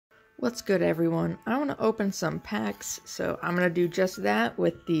What's good, everyone? I want to open some packs, so I'm going to do just that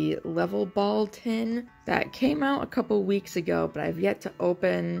with the level ball tin that came out a couple weeks ago, but I've yet to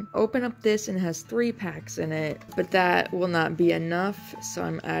open up this, and it has 3 packs in it, but that will not be enough, so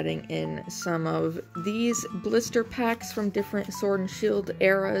I'm adding in some of these blister packs from different Sword and Shield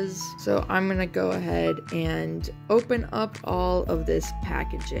eras. So I'm going to go ahead and open up all of this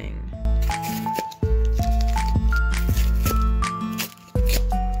packaging.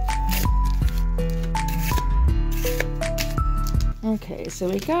 Okay, so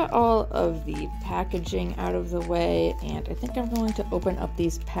we got all of the packaging out of the way, and I think I'm going to open up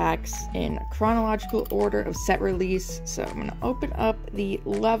these packs in chronological order of set release. So I'm going to open up the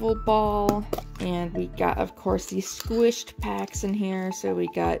level ball, and we got, of course, these squished packs in here. So we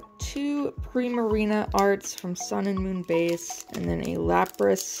got 2 Primarina arts from Sun and Moon base, and then a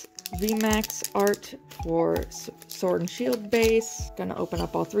Lapras VMAX art for Sword and Shield base. Gonna open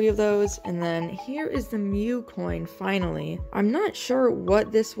up all 3 of those. And then here is the Mew coin, finally. I'm not sure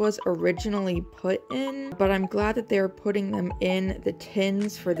what this was originally put in, but I'm glad that they're putting them in the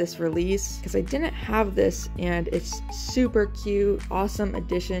tins for this release, because I didn't have this, and it's super cute. Awesome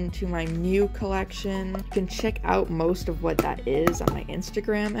addition to my Mew collection. You can check out most of what that is on my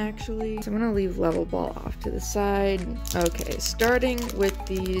Instagram, actually. So I'm gonna leave level ball off to the side. Okay, starting with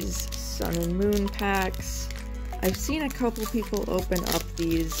these Sun and Moon packs. I've seen a couple people open up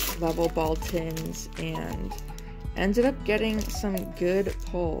these level ball tins and ended up getting some good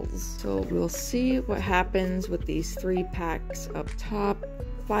pulls. So we'll see what happens with these 3 packs up top.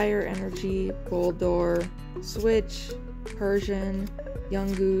 Fire Energy, Goldor, Switch, Persian,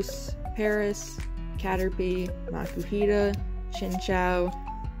 Young Goose, Paris, Caterpie, Makuhita, Chinchou,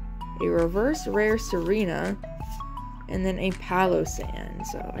 a reverse rare Serena, and then a Palossand.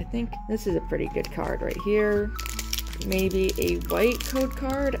 So I think this is a pretty good card right here. Maybe a white code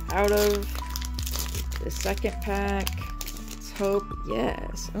card out of the second pack. Let's hope.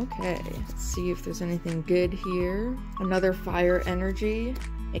 Yes. Okay. Let's see if there's anything good here. Another Fire Energy,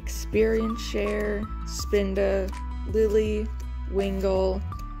 Experience Share, Spinda, Lily, Wingull,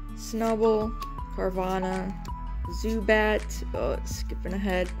 Snubbull, Carvana, Zubat, skipping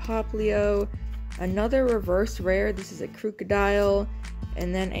ahead, Poplio, another reverse rare, this is a Crocodile,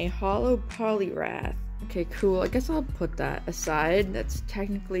 and then a Holo Poliwrath. Okay, cool. I guess I'll put that aside. That's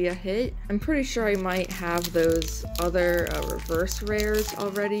technically a hit. I'm pretty sure I might have those other reverse rares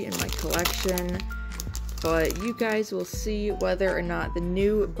already in my collection, but you guys will see whether or not the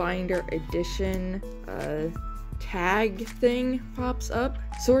new binder edition tag thing pops up.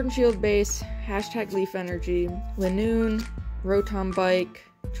 Sword and Shield base, hashtag Leaf Energy, Lanoon, Rotom Bike,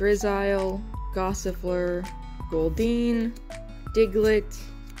 Drizzile, Gossifleur, Goldeen, Diglett,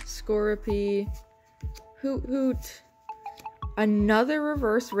 Scorpy, Hoot Hoot, another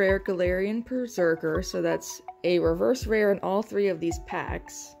reverse rare Galarian Berserker, so that's a reverse rare in all 3 of these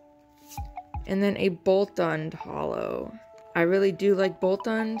packs, and then a Boltund holo. I really do like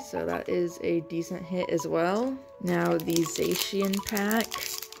Boltund, so that is a decent hit as well. Now the Zacian pack.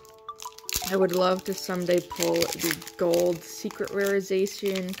 I would love to someday pull the gold secret rare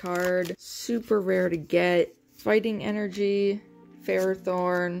Zacian card. Super rare to get. Fighting Energy,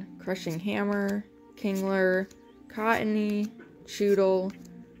 Ferrothorn, Crushing Hammer, Kingler, Cottony, Choodle,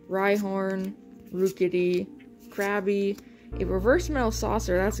 Rhyhorn, Rookity, Krabby, a reverse metal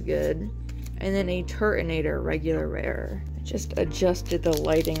saucer, that's good, and then a Turtonator regular rare. I just adjusted the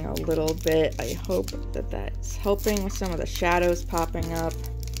lighting a little bit. I hope that that's helping with some of the shadows popping up.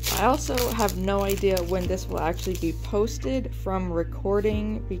 I also have no idea when this will actually be posted from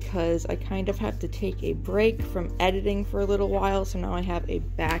recording, because I kind of have to take a break from editing for a little while, so now I have a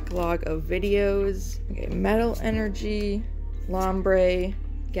backlog of videos. Okay, Metal Energy, Lombre,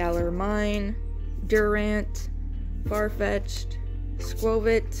 Galar Mine, Durant, Farfetch'd,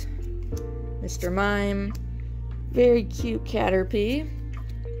 Squovit, Mr. Mime, very cute Caterpie,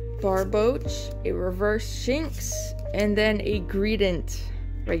 Barboach, a reverse Shinx, and then a Greedent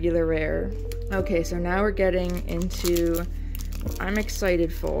regular rare. Okay, so now we're getting into what I'm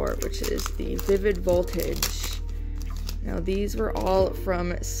excited for, which is the Vivid Voltage. Now these were all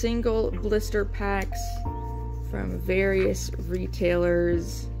from single blister packs from various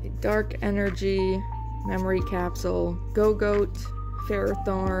retailers. Dark Energy, Memory Capsule, Go-Goat,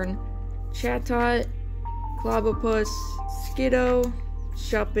 Ferrothorn, Chatot, Clobopus, Skiddo,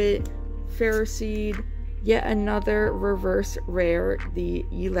 Shuppet, Ferroseed, yet another reverse rare, the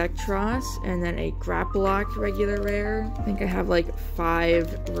Electros, and then a Grapploct regular rare. I think I have like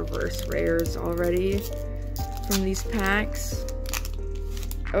 5 reverse rares already from these packs.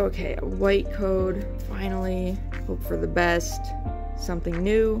 Okay, a white code, finally. Hope for the best. something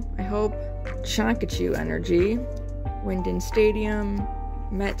new, I hope. Chonkachu Energy, Winden Stadium,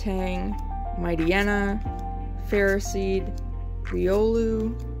 Metang, Mightyena, Ferroseed,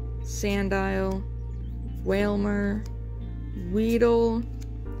 Riolu, Sandile, Whalmer, Weedle,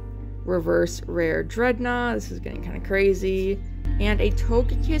 Reverse Rare Dreadnought, this is getting kind of crazy, and a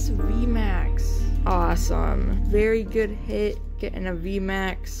Togekiss VMAX. Awesome. Very good hit, getting a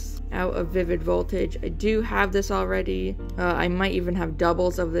VMAX out of Vivid Voltage. I do have this already. I might even have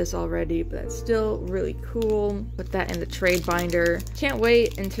doubles of this already, but that's still really cool. Put that in the trade binder. Can't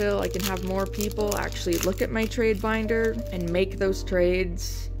wait until I can have more people actually look at my trade binder and make those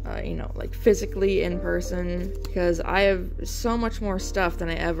trades, you know, like physically in person, because I have so much more stuff than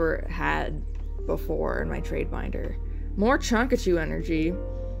I ever had before in my trade binder. More Chonkachu Energy.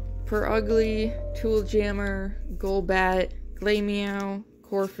 Purugly, Tool Jammer, Golbat, Glameow,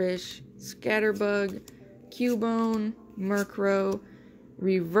 Corphish, Scatterbug, Cubone, Murkrow,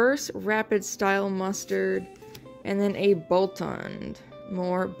 Reverse Rapid Style Mustard, and then a Boltund.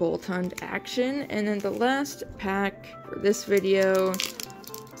 More Boltund action. And then the last pack for this video,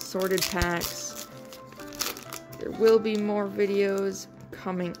 sorted packs. There will be more videos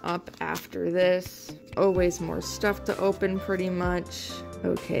coming up after this. Always more stuff to open pretty much.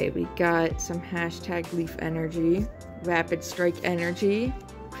 Okay, we got some hashtag Leaf Energy. Rapid Strike Energy,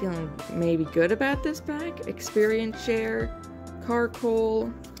 feeling maybe good about this pack. Experience Share,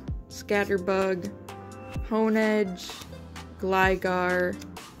 Carkol, Scatterbug, Honedge, Gligar,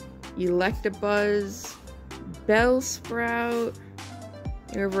 Electabuzz, Bellsprout,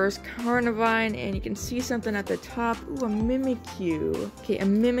 Reverse Carnivine, and you can see something at the top. Ooh, a Mimikyu. Okay, a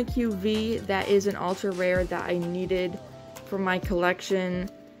Mimikyu V, that is an ultra rare that I needed for my collection.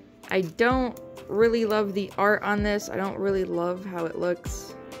 I don't really love the art on this. I don't really love how it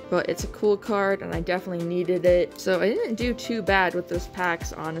looks, but it's a cool card and I definitely needed it. So I didn't do too bad with those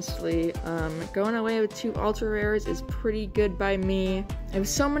packs, honestly. Going away with 2 ultra rares is pretty good by me. I have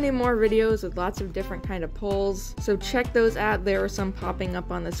so many more videos with lots of different kind of pulls, so check those out. There are some popping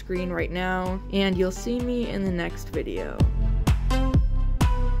up on the screen right now, and you'll see me in the next video.